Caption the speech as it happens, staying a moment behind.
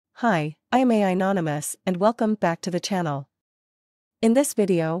Hi, I am AI Anonymous and welcome back to the channel. In this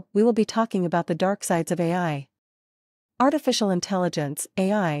video, we will be talking about the dark sides of AI. Artificial intelligence,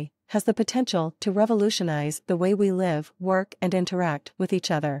 AI, has the potential to revolutionize the way we live, work, and interact with each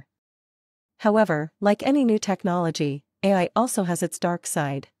other. However, like any new technology, AI also has its dark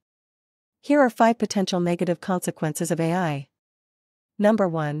side. Here are 5 potential negative consequences of AI. Number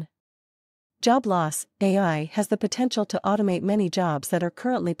 1. Job loss. AI has the potential to automate many jobs that are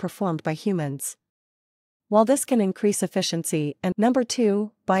currently performed by humans. While this can increase efficiency and Number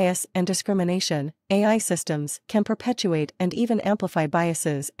 2, bias and discrimination. AI systems can perpetuate and even amplify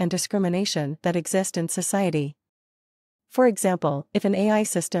biases and discrimination that exist in society. For example, if an AI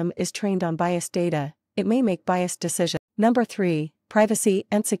system is trained on biased data, it may make biased decisions. Number 3, privacy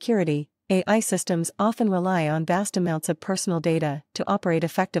and security. AI systems often rely on vast amounts of personal data to operate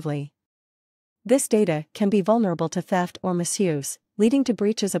effectively. This data can be vulnerable to theft or misuse, leading to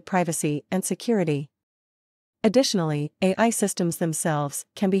breaches of privacy and security. Additionally, AI systems themselves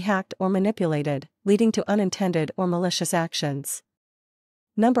can be hacked or manipulated, leading to unintended or malicious actions.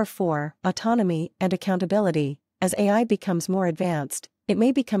 Number 4, autonomy and accountability. As AI becomes more advanced, it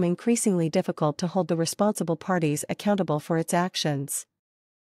may become increasingly difficult to hold the responsible parties accountable for its actions.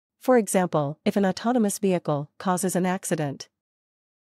 For example, if an autonomous vehicle causes an accident,